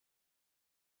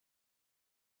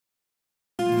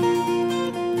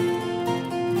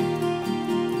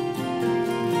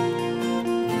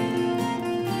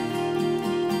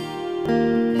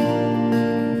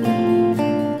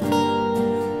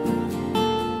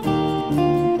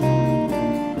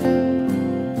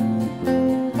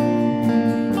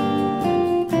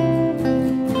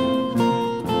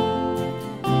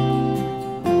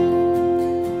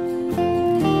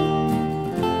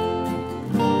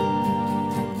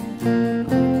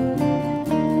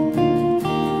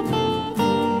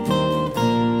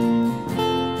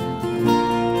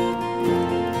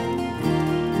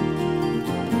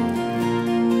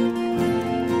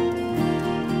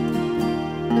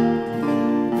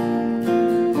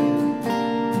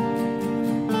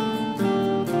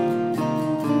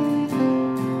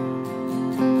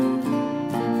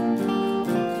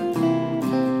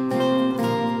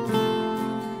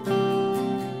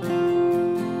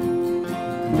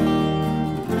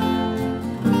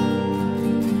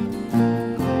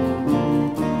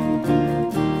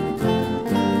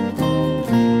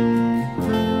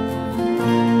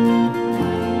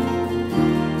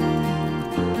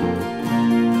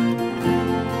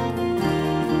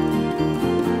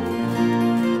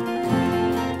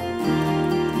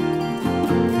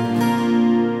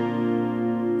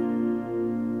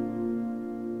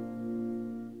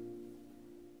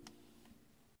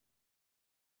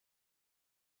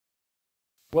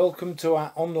Welcome to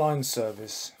our online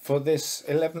service for this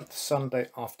 11th Sunday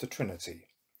after Trinity.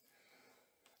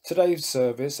 Today's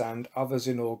service and others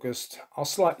in August are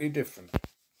slightly different.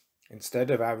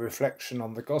 Instead of our reflection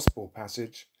on the Gospel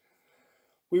passage,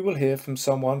 we will hear from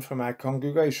someone from our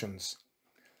congregations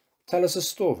tell us a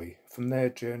story from their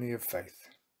journey of faith.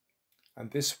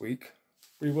 And this week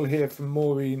we will hear from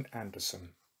Maureen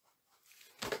Anderson.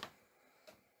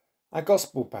 Our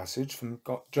Gospel passage from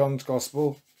John's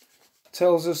Gospel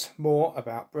tells us more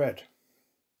about bread,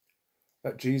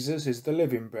 that Jesus is the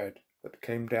living bread that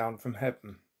came down from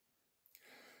heaven.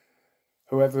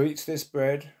 Whoever eats this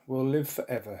bread will live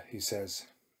forever, he says.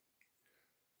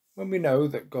 When we know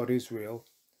that God is real,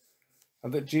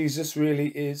 and that Jesus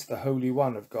really is the Holy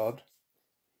One of God,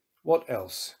 what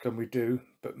else can we do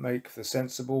but make the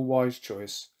sensible, wise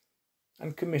choice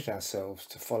and commit ourselves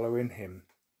to following him,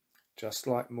 just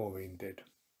like Maureen did?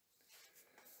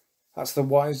 That's the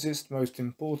wisest, most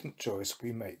important choice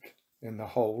we make in the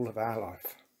whole of our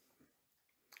life.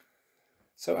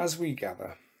 So as we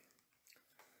gather,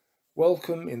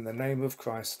 welcome in the name of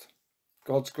Christ.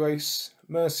 God's grace,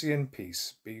 mercy and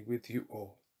peace be with you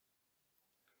all.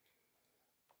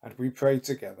 And we pray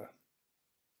together.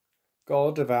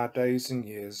 God of our days and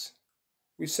years,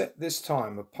 we set this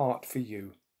time apart for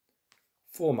you.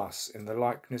 Form us in the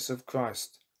likeness of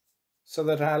Christ, so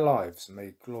that our lives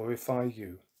may glorify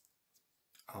you.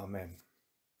 Amen.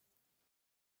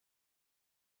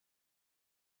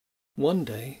 One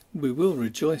day we will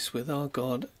rejoice with our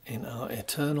God in our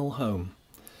eternal home.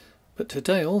 But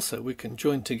today also we can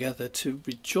join together to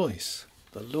rejoice.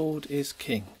 The Lord is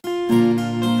King.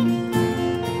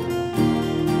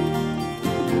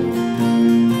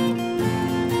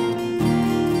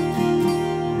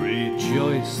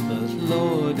 Rejoice, the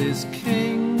Lord is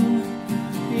King.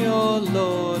 Your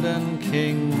Lord and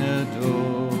King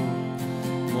adore.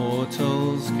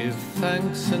 Mortals give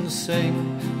thanks and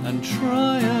sing and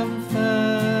triumph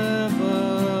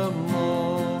evermore.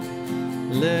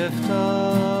 Lift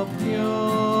up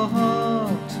your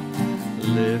heart,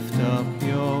 lift up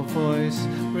your voice,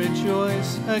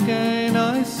 rejoice, again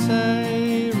I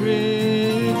say rejoice.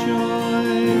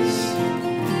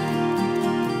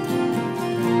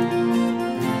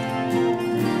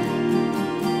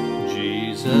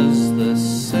 Jesus the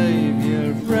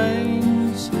Saviour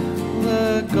reigns,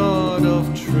 the God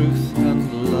of truth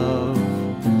and love.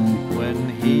 When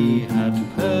he had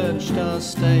purged our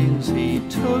stains, he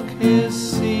took his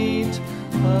seat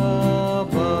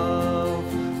above.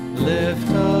 Lift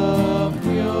up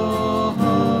your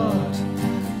heart,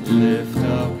 lift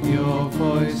up your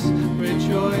voice,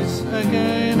 rejoice,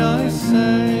 again I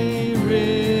say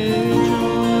rejoice.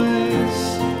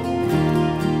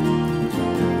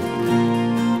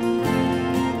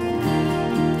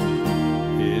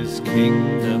 His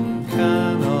kingdom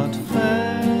cannot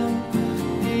fail,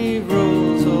 he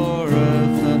rules o'er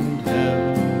earth and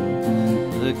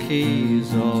heaven. The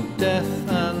keys of death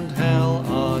and hell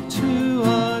are to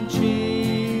our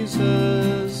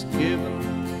Jesus given.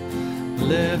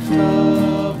 Lift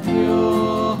up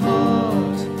your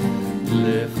heart,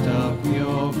 lift up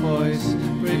your voice,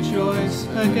 rejoice,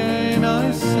 again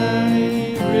I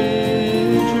say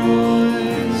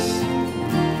rejoice.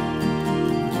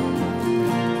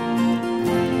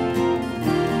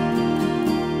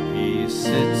 He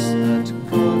sits at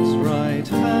God's right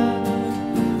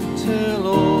hand till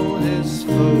all his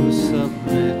foes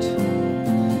submit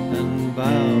and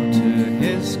bow to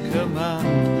his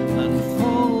command and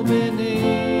fall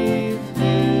beneath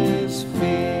his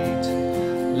feet.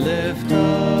 Lift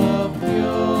up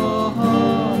your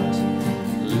heart,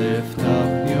 lift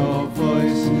up your voice,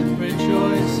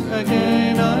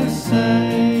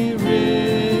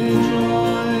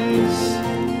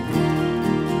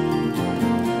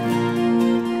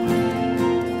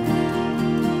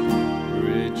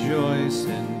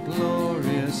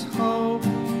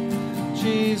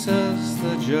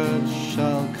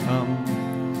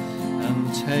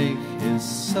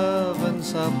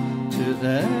 servants up to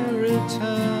their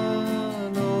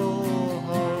eternal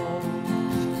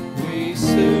home. We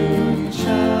soon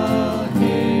shall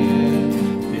hear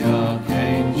the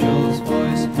archangel's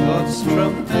voice, God's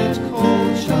trumpet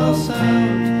call shall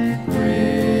sound.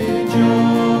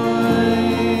 Rejoice.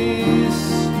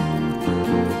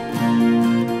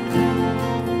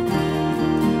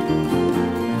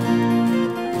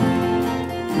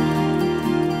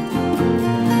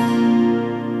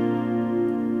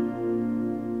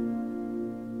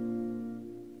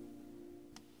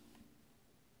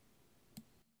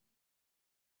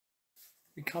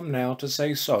 We come now to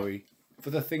say sorry for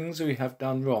the things we have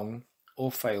done wrong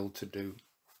or failed to do.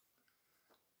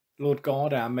 Lord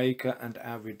God, our Maker and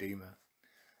our Redeemer,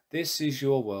 this is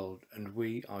your world and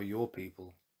we are your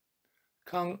people.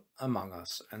 Come among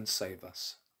us and save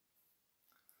us.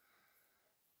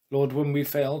 Lord, when we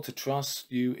fail to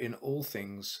trust you in all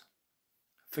things,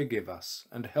 forgive us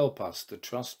and help us to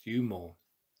trust you more.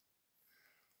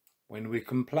 When we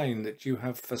complain that you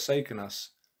have forsaken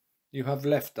us, you have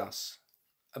left us,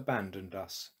 abandoned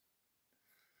us,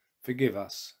 forgive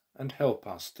us and help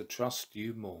us to trust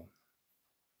you more.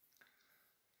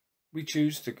 We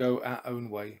choose to go our own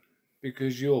way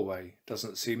because your way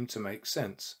doesn't seem to make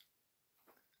sense.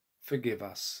 Forgive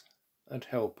us and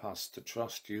help us to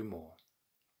trust you more.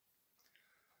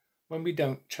 When we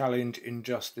don't challenge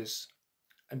injustice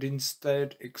and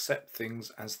instead accept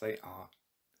things as they are,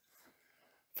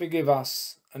 forgive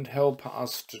us and help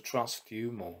us to trust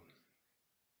you more.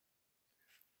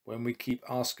 When we keep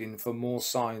asking for more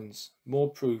signs, more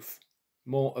proof,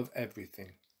 more of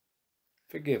everything,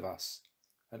 forgive us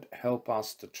and help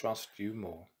us to trust you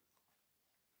more.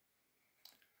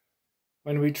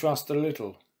 When we trust a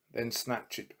little, then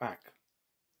snatch it back,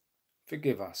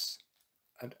 forgive us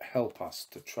and help us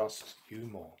to trust you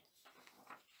more.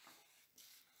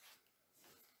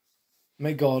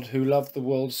 May God, who loved the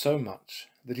world so much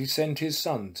that he sent his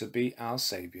Son to be our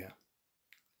Saviour,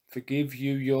 forgive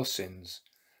you your sins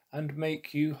and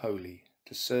make you holy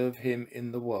to serve him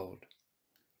in the world,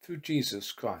 through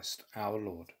Jesus Christ our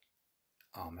Lord.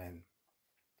 Amen.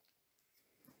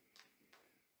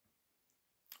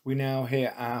 We now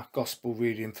hear our Gospel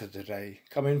reading for today,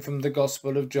 coming from the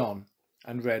Gospel of John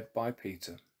and read by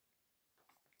Peter.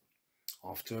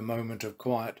 After a moment of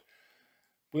quiet,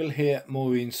 we'll hear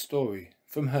Maureen's story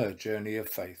from her journey of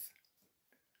faith,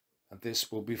 and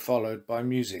this will be followed by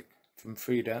music from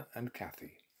Frida and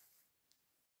Kathy.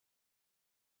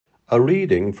 A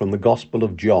reading from the Gospel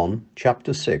of John,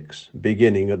 chapter 6,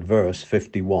 beginning at verse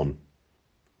 51.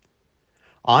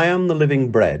 I am the living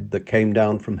bread that came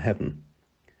down from heaven.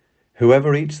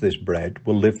 Whoever eats this bread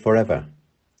will live forever.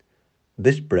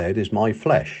 This bread is my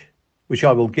flesh, which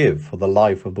I will give for the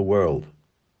life of the world.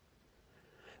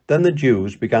 Then the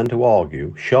Jews began to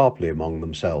argue sharply among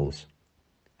themselves.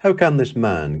 How can this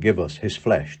man give us his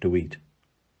flesh to eat?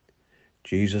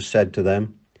 Jesus said to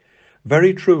them,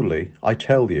 Very truly, I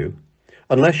tell you,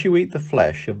 unless you eat the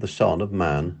flesh of the Son of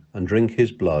Man and drink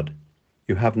his blood,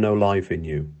 you have no life in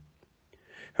you.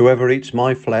 Whoever eats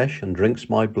my flesh and drinks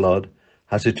my blood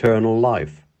has eternal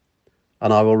life,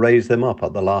 and I will raise them up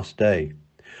at the last day.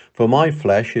 For my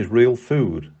flesh is real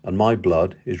food, and my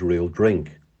blood is real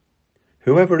drink.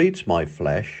 Whoever eats my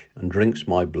flesh and drinks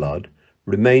my blood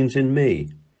remains in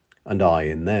me, and I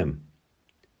in them.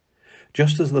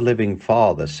 Just as the living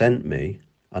Father sent me,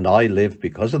 and I live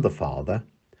because of the Father,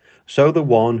 so the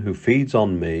one who feeds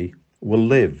on me will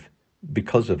live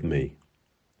because of me.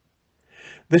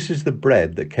 This is the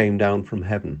bread that came down from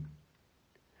heaven.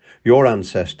 Your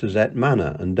ancestors ate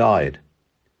manna and died,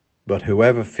 but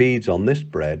whoever feeds on this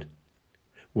bread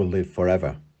will live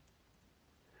forever.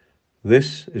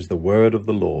 This is the word of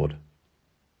the Lord.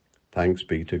 Thanks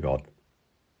be to God.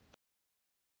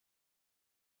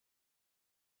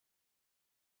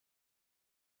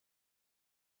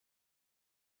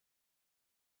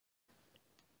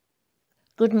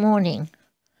 Good morning,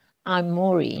 I'm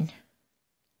Maureen.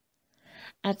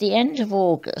 At the end of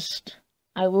August,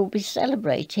 I will be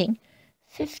celebrating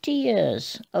 50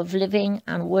 years of living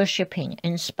and worshipping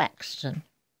in Spaxton.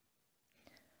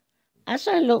 As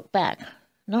I look back,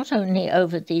 not only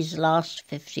over these last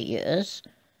 50 years,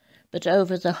 but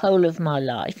over the whole of my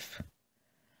life,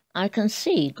 I can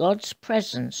see God's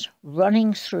presence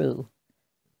running through,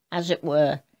 as it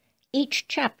were, each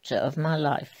chapter of my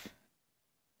life.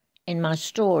 In my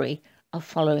story of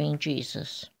following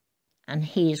Jesus, and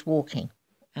he is walking,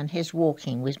 and he's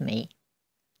walking with me.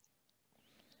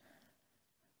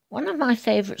 One of my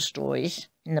favourite stories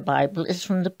in the Bible is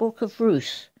from the book of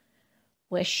Ruth,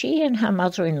 where she and her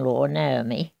mother-in-law,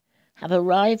 Naomi, have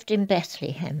arrived in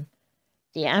Bethlehem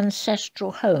the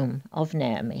ancestral home of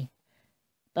Naomi,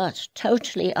 but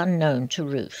totally unknown to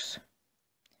Ruth.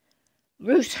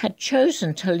 Ruth had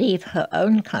chosen to leave her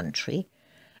own country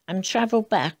and travel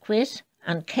back with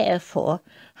and care for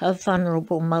her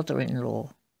vulnerable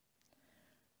mother-in-law.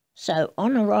 So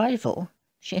on arrival,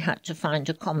 she had to find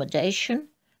accommodation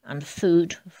and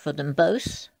food for them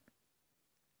both.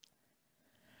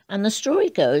 And the story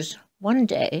goes, one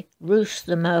day Ruth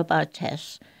the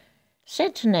Moabitess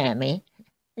said to Naomi,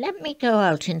 "Let me go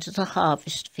out into the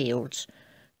harvest fields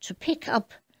to pick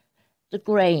up the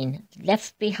grain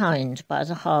left behind by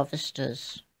the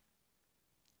harvesters."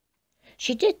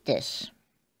 She did this,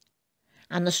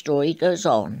 and the story goes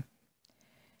on.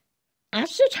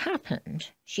 As it happened,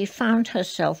 she found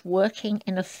herself working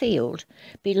in a field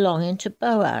belonging to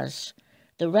Boaz,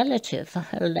 the relative of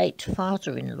her late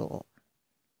father-in-law.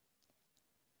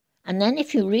 And then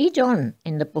if you read on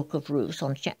in the book of Ruth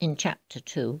in chapter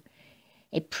 2,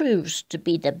 it proves to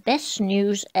be the best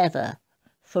news ever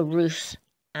for Ruth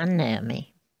and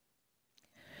Naomi.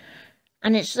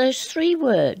 And it's those three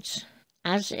words,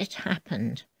 "as it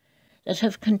happened," that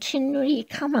have continually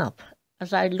come up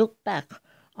as I look back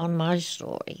on my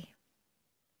story.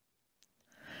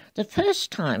 The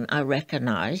first time I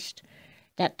recognised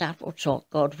that was what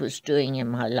God was doing in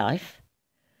my life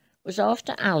was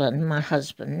after Alan, my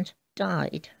husband,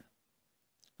 died.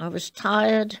 I was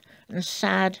tired and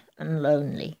sad and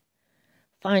lonely,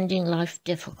 finding life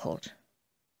difficult.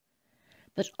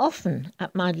 But often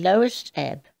at my lowest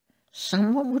ebb,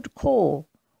 someone would call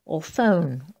or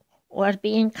phone, or I'd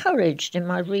be encouraged in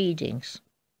my readings.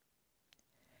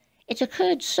 It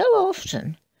occurred so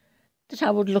often that I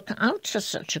would look out for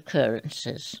such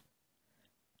occurrences,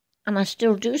 and I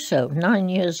still do so 9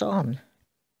 years on.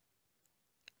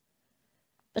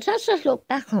 But as I look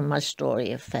back on my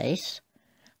story of faith,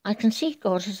 I can see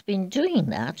God has been doing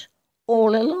that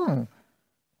all along.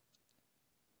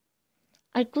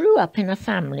 I grew up in a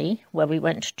family where we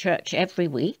went to church every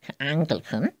week,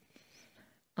 Anglican.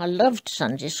 I loved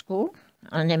Sunday school,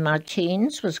 and in my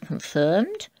teens was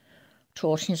confirmed,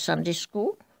 taught in Sunday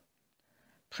school,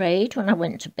 prayed when I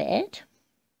went to bed.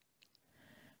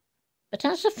 But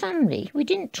as a family, we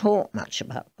didn't talk much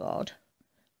about God.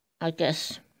 I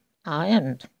guess I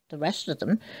and the rest of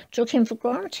them took him for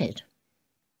granted.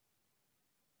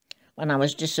 When I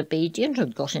was disobedient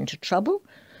and got into trouble,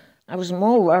 I was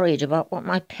more worried about what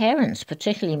my parents,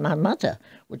 particularly my mother,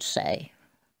 would say,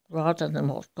 rather than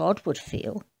what God would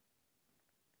feel.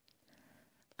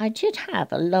 I did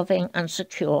have a loving and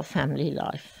secure family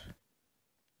life.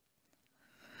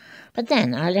 But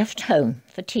then I left home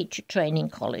for teacher training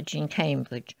college in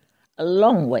Cambridge, a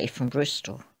long way from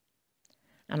Bristol,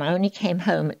 and I only came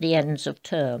home at the ends of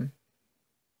term.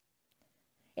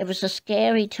 It was a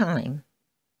scary time,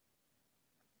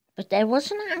 but there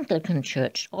was an Anglican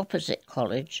church opposite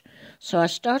college, so I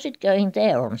started going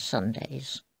there on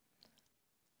Sundays.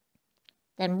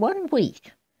 Then one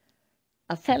week,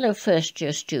 a fellow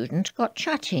first-year student got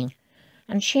chatting,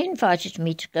 and she invited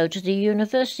me to go to the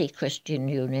University Christian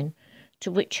Union, to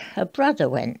which her brother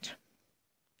went.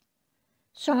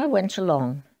 So I went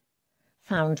along,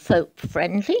 found folk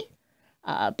friendly,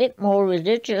 a bit more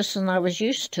religious than I was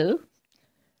used to,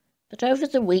 but over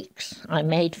the weeks I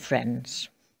made friends.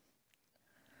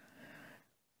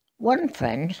 One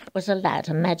friend was a lad,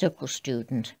 a medical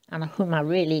student, and whom I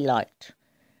really liked,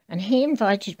 and he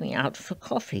invited me out for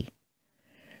coffee,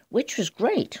 which was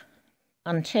great,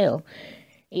 until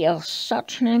he asked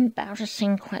such an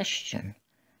embarrassing question.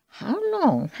 How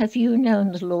long have you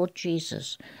known the Lord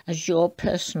Jesus as your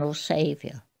personal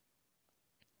saviour?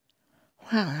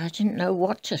 Well, I didn't know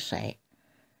what to say.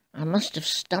 I must have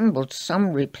stumbled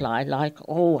some reply like,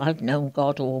 "Oh, I've known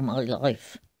God all my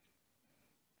life."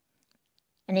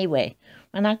 Anyway,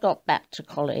 when I got back to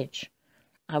college,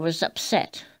 I was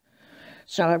upset.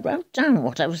 So I wrote down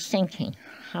what I was thinking,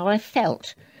 how I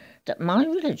felt that my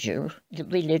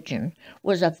religion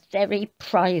was a very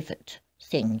private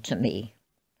thing to me,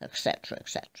 etc.,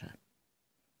 etc.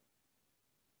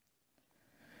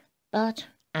 But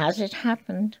as it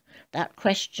happened, that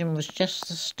question was just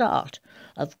the start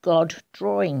of God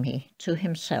drawing me to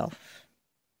himself.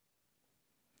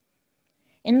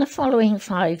 In the following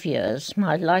 5 years,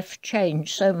 my life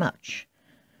changed so much.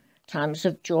 Times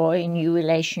of joy, new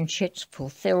relationships,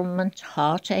 fulfillment,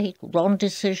 heartache, wrong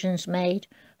decisions made,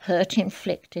 hurt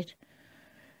inflicted.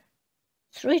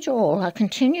 Through it all, I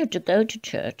continued to go to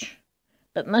church,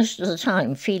 but most of the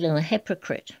time feeling a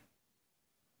hypocrite.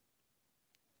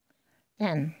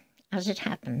 Then, as it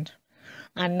happened,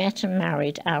 I met and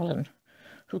married Alan,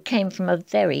 who came from a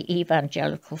very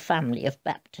evangelical family of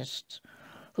Baptists,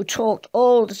 who talked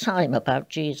all the time about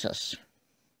Jesus.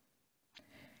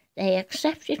 They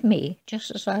accepted me just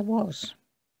as I was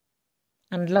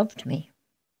and loved me.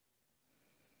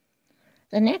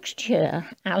 The next year,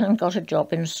 Alan got a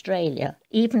job in Australia,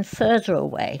 even further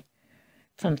away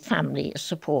from family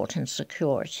support and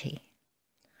security.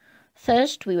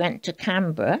 First, we went to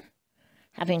Canberra,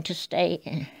 having to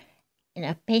stay in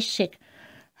a basic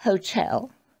hotel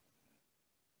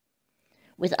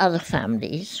with other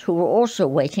families who were also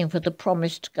waiting for the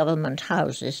promised government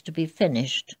houses to be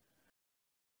finished.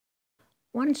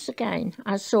 Once again,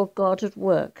 I saw God at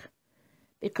work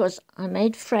because I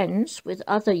made friends with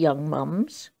other young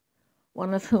mums,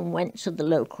 one of whom went to the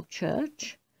local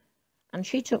church, and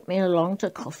she took me along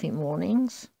to coffee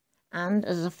mornings and,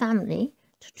 as a family,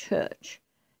 to church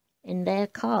in their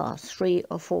car 3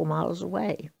 or 4 miles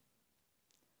away.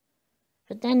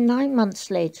 But then 9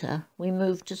 months later, we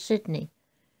moved to Sydney,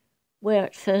 where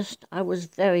at first I was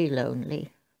very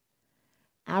lonely.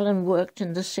 Alan worked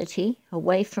in the city,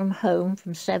 away from home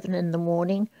from 7 in the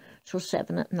morning till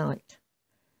 7 at night.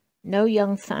 No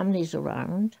young families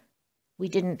around. We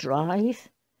didn't drive,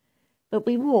 but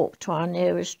we walked to our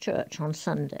nearest church on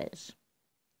Sundays.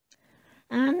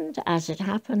 And as it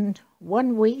happened,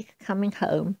 one week coming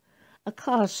home, a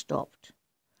car stopped.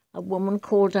 A woman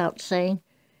called out saying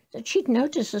that she'd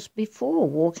noticed us before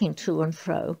walking to and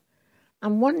fro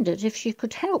and wondered if she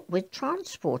could help with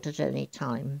transport at any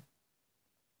time.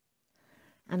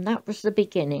 And that was the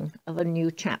beginning of a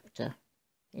new chapter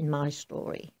in my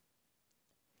story.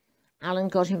 Alan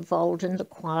got involved in the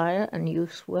choir and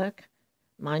youth work.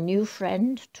 My new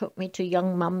friend took me to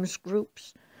young mums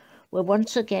groups, where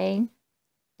once again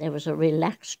there was a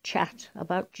relaxed chat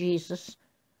about Jesus,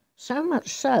 so much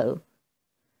so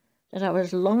that I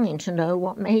was longing to know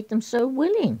what made them so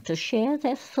willing to share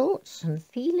their thoughts and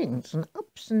feelings and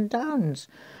ups and downs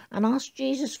and ask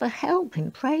Jesus for help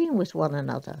in praying with one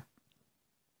another.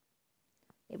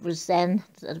 It was then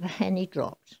that a penny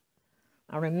dropped.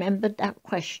 I remembered that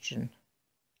question.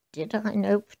 Did I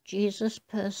know Jesus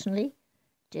personally?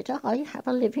 Did I have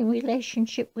a living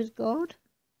relationship with God?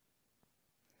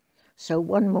 So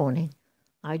one morning,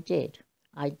 I did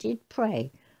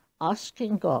pray,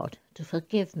 asking God to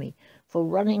forgive me for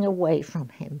running away from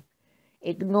him,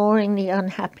 ignoring the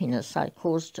unhappiness I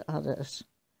caused to others,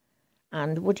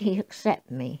 and would he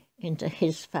accept me into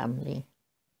his family?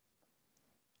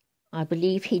 I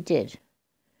believe he did,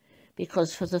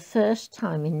 because for the first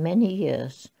time in many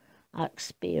years, I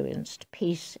experienced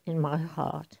peace in my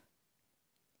heart.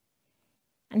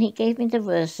 And he gave me the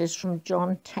verses from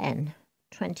John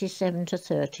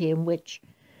 10:27-30, in which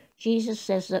Jesus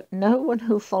says that no one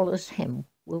who follows him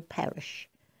will perish.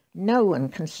 No one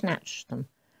can snatch them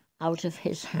out of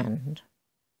his hand.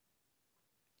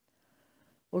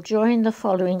 Well, during the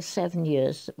following 7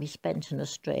 years that we spent in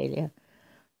Australia,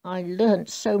 I learnt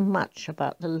so much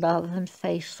about the love and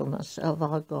faithfulness of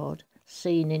our God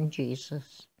seen in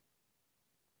Jesus.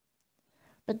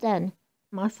 But then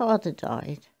my father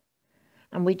died,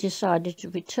 and we decided to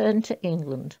return to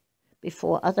England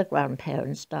before other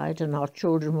grandparents died and our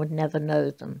children would never know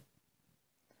them.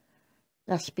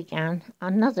 Thus began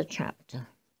another chapter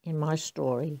in my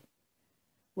story,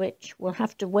 which will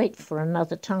have to wait for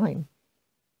another time.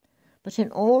 But in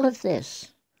all of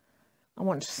this, I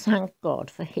want to thank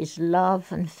God for his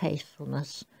love and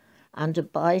faithfulness and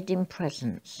abiding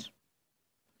presence.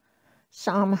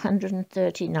 Psalm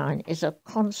 139 is a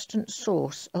constant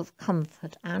source of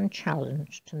comfort and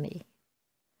challenge to me.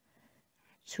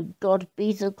 To God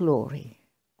be the glory,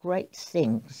 great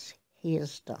things he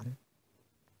has done.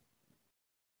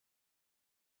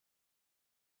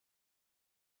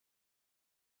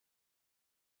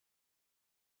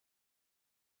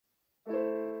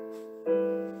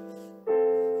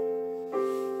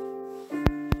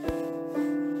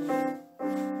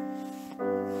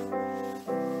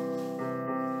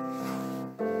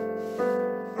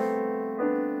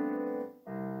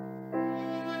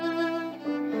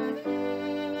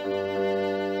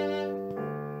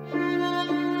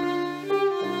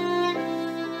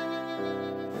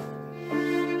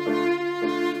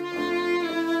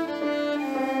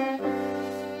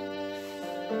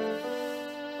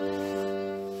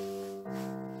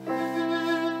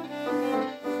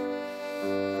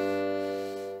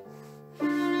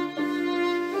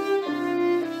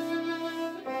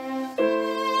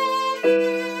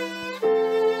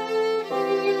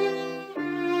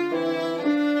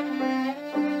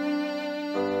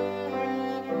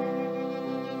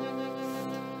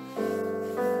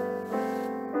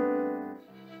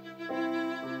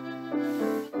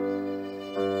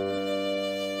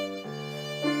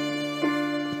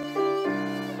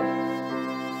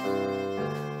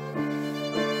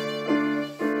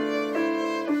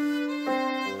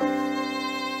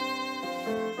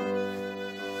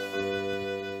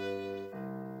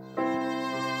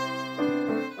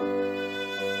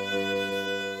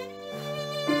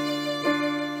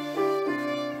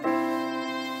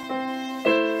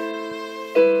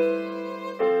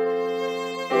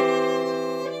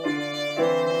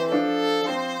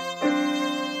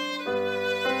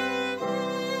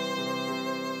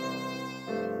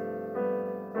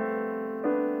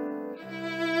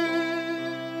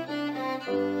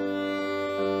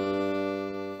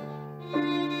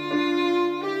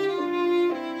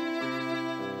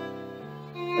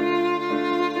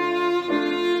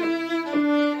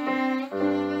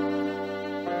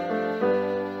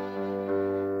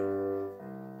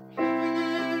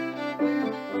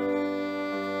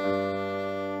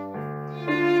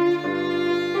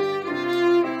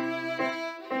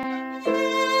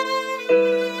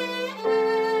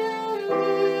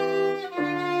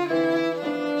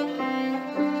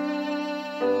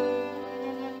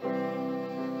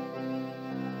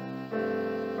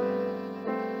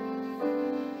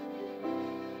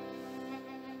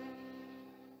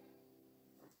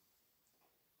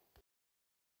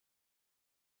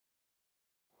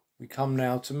 We come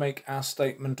now to make our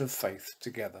statement of faith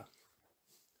together.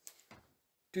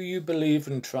 Do you believe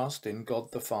and trust in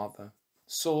God the Father,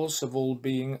 source of all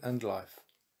being and life,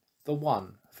 the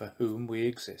one for whom we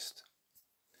exist?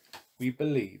 We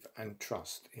believe and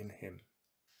trust in him.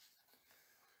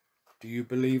 Do you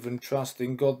believe and trust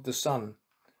in God the Son,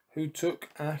 who took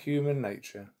our human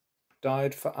nature,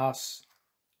 died for us,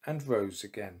 and rose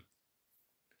again?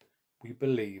 We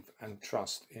believe and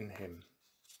trust in him.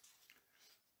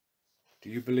 Do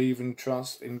you believe and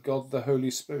trust in God the Holy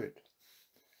Spirit,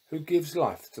 who gives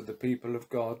life to the people of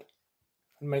God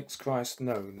and makes Christ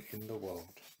known in the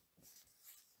world?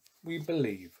 We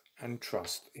believe and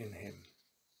trust in him.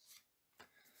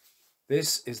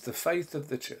 This is the faith of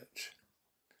the Church.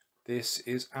 This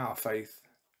is our faith.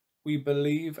 We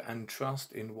believe and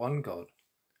trust in one God,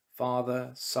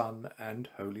 Father, Son, and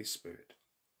Holy Spirit.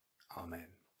 Amen.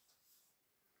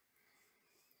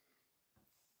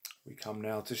 We come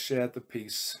now to share the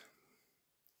peace.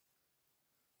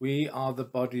 We are the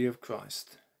body of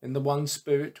Christ. In the one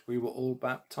Spirit we were all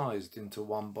baptized into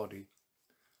one body.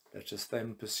 Let us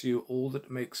then pursue all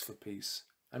that makes for peace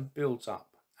and builds up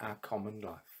our common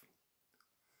life.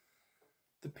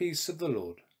 The peace of the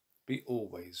Lord be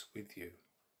always with you.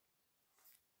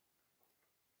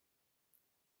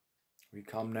 We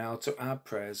come now to our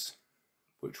prayers,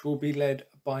 which will be led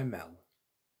by Mel.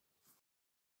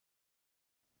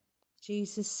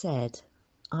 Jesus said,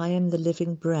 I am the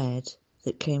living bread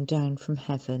that came down from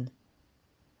heaven.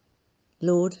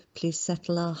 Lord, please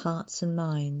settle our hearts and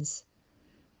minds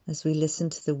as we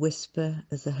listen to the whisper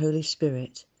of the Holy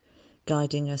Spirit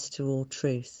guiding us to all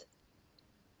truth.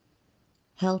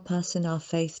 Help us in our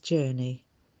faith journey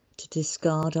to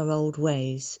discard our old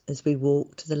ways as we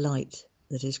walk to the light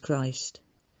that is Christ.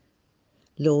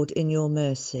 Lord, in your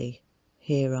mercy,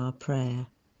 hear our prayer.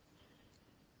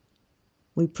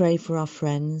 We pray for our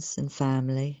friends and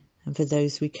family and for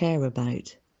those we care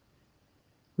about.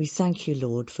 We thank you,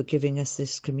 Lord, for giving us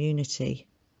this community.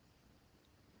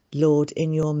 Lord,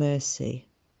 in your mercy,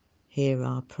 hear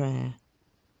our prayer.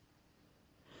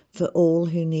 For all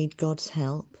who need God's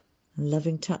help and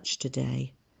loving touch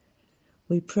today,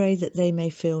 we pray that they may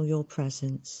feel your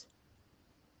presence.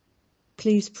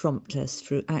 Please prompt us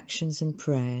through actions and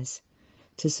prayers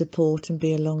to support and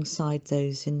be alongside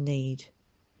those in need.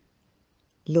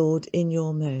 Lord, in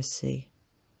your mercy,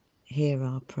 hear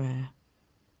our prayer.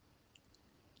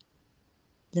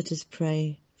 Let us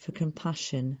pray for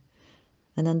compassion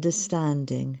and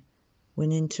understanding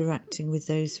when interacting with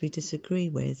those we disagree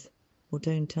with or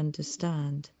don't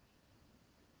understand.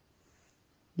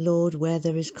 Lord, where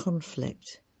there is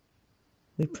conflict,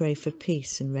 we pray for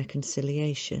peace and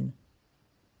reconciliation.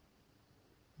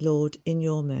 Lord, in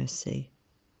your mercy,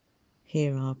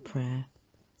 hear our prayer.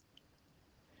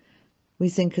 We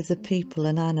think of the people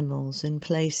and animals in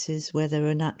places where there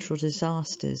are natural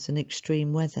disasters and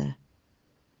extreme weather.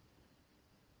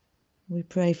 We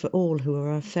pray for all who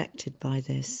are affected by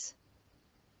this.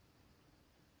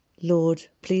 Lord,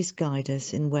 please guide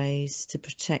us in ways to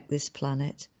protect this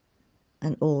planet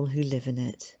and all who live in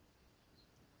it.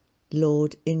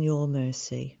 Lord, in your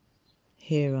mercy,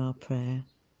 hear our prayer.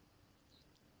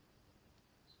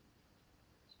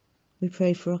 We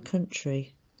pray for our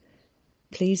country.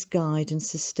 Please guide and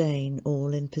sustain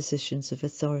all in positions of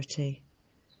authority.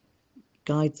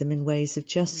 Guide them in ways of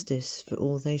justice for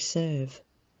all they serve.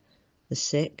 The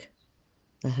sick,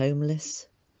 the homeless,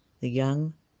 the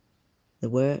young,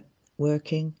 the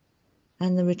working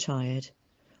and the retired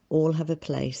all have a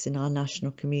place in our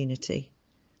national community.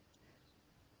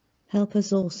 Help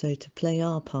us also to play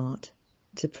our part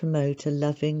to promote a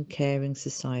loving, caring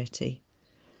society.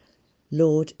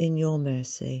 Lord, in your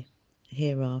mercy,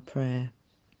 hear our prayer.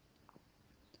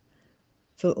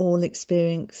 For all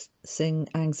experiencing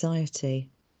anxiety,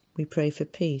 we pray for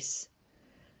peace.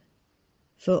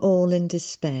 For all in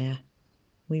despair,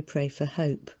 we pray for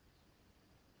hope.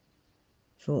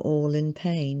 For all in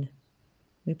pain,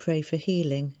 we pray for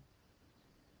healing.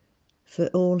 For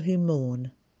all who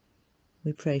mourn,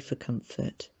 we pray for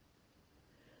comfort.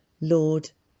 Lord,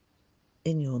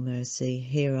 in your mercy,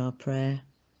 hear our prayer.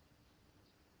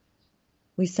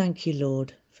 We thank you,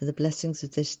 Lord, for the blessings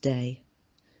of this day.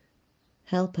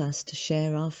 Help us to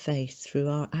share our faith through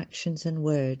our actions and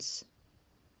words.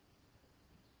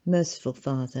 Merciful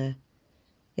Father,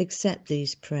 accept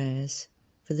these prayers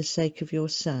for the sake of your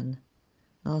Son,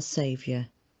 our Saviour,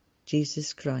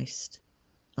 Jesus Christ.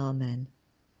 Amen.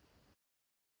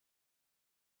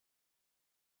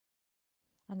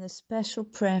 And the special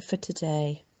prayer for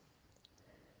today.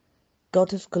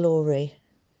 God of glory,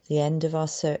 the end of our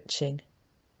searching,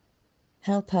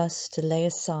 Help us to lay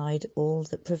aside all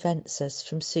that prevents us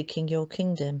from seeking your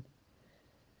kingdom,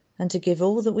 and to give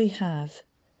all that we have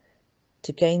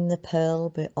to gain the pearl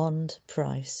beyond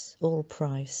price, all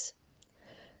price,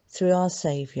 through our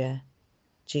Saviour,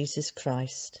 Jesus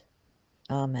Christ.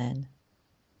 Amen.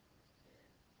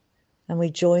 And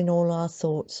we join all our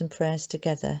thoughts and prayers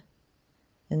together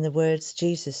in the words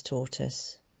Jesus taught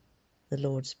us, the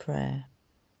Lord's Prayer.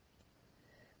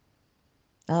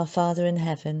 Our Father in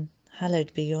heaven,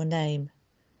 hallowed be your name.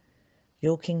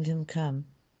 Your kingdom come,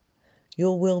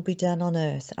 your will be done on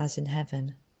earth as in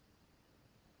heaven.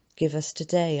 Give us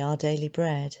today our daily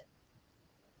bread.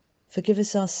 Forgive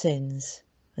us our sins,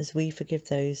 as we forgive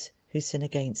those who sin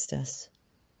against us.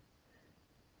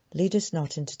 Lead us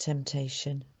not into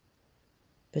temptation,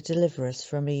 but deliver us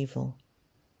from evil.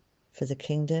 For the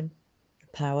kingdom, the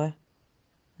power,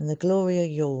 and the glory are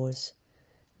yours,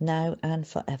 now and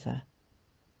forever.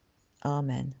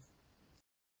 Amen.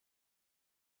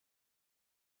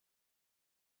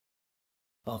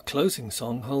 Our closing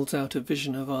song holds out a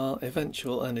vision of our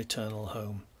eventual and eternal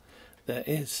home. There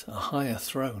is a higher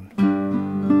throne.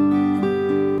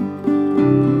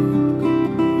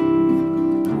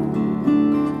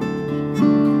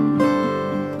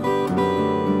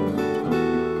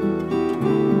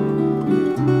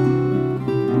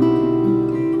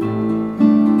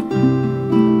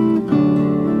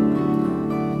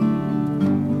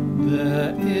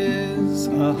 There is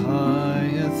a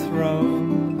higher throne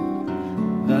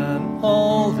than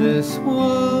all this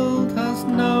world has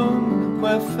known,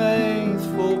 where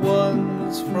faithful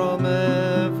ones from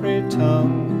every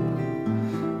tongue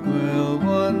will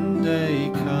one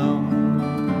day come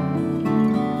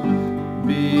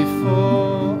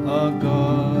before our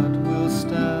God will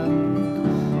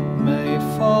stand, made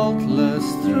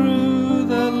faultless through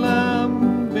the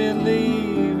Lamb.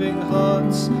 Believing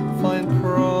hearts find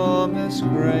promised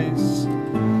grace,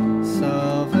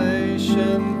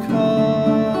 salvation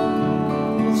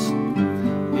comes.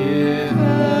 Hear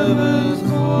heaven's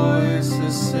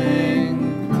voices sing,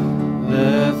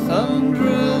 their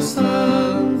thunderous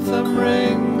anthem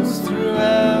rings through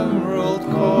emerald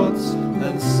courts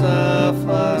and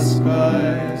sapphire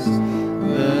skies,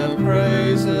 their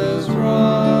praises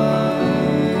rise.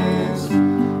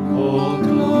 All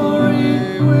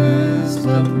glory,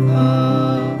 wisdom,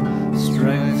 power,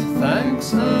 strength,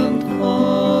 thanks and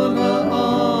honor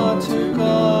are to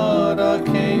God our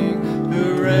King,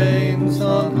 who reigns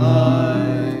on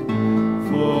high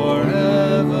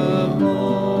forevermore.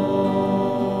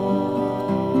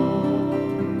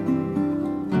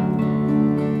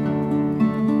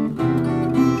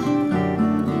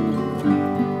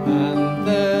 And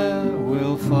there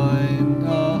we'll find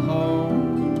our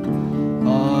home,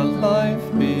 our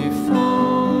life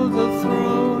before the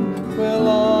throne. We'll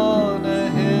honor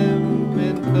him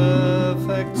in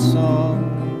perfect song,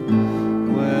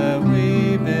 where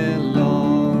we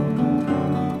belong.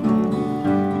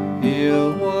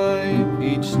 He'll wipe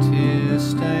each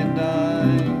tear-stained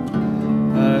eye,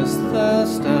 as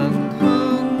thirst and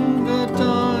hunger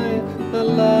die. The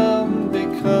Lamb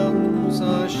becomes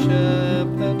our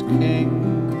shepherd king.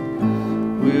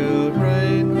 We'll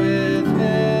reign with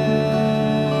him.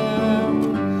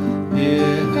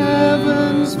 Hear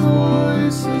heaven's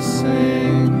voices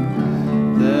sing,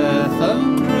 their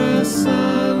thunderous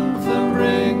anthem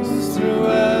rings through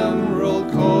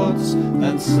emerald courts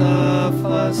and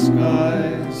sapphire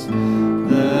skies,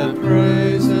 their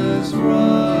praises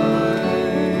rise.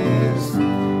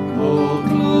 All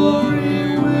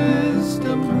glory,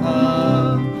 wisdom,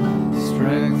 power,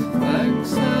 strength,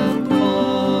 thanks and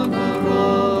honor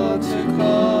are to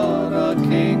God our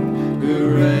King, who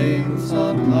reigns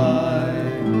on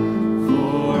high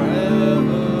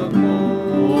forevermore.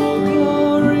 All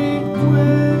glory,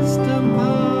 wisdom,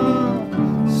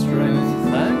 power, strength,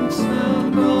 thanks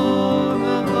and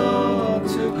honor are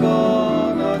to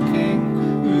God our King,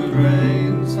 who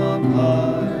reigns on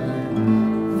high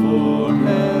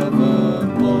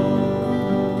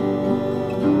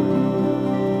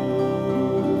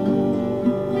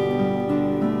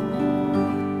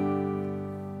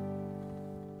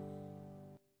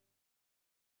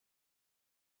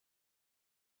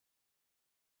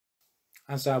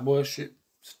As our worship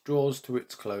draws to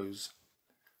its close,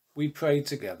 we pray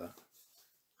together.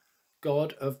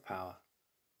 God of power,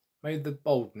 may the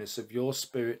boldness of your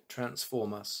Spirit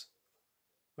transform us.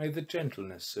 May the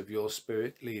gentleness of your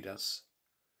Spirit lead us.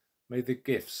 May the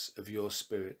gifts of your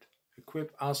Spirit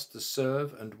equip us to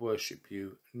serve and worship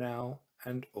you now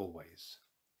and always.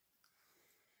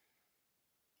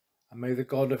 And may the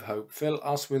God of hope fill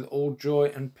us with all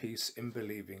joy and peace in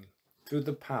believing, through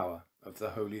the power of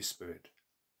the Holy Spirit.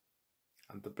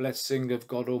 and the blessing of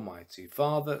God Almighty,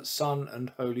 Father, Son,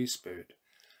 and Holy Spirit,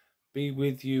 be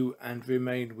with you and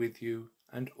remain with you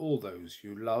and all those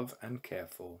you love and care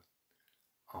for.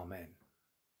 Amen.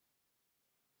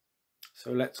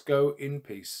 So let's go in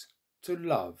peace to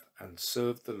love and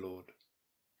serve the Lord.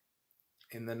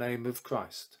 In the name of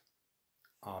Christ.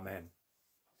 Amen.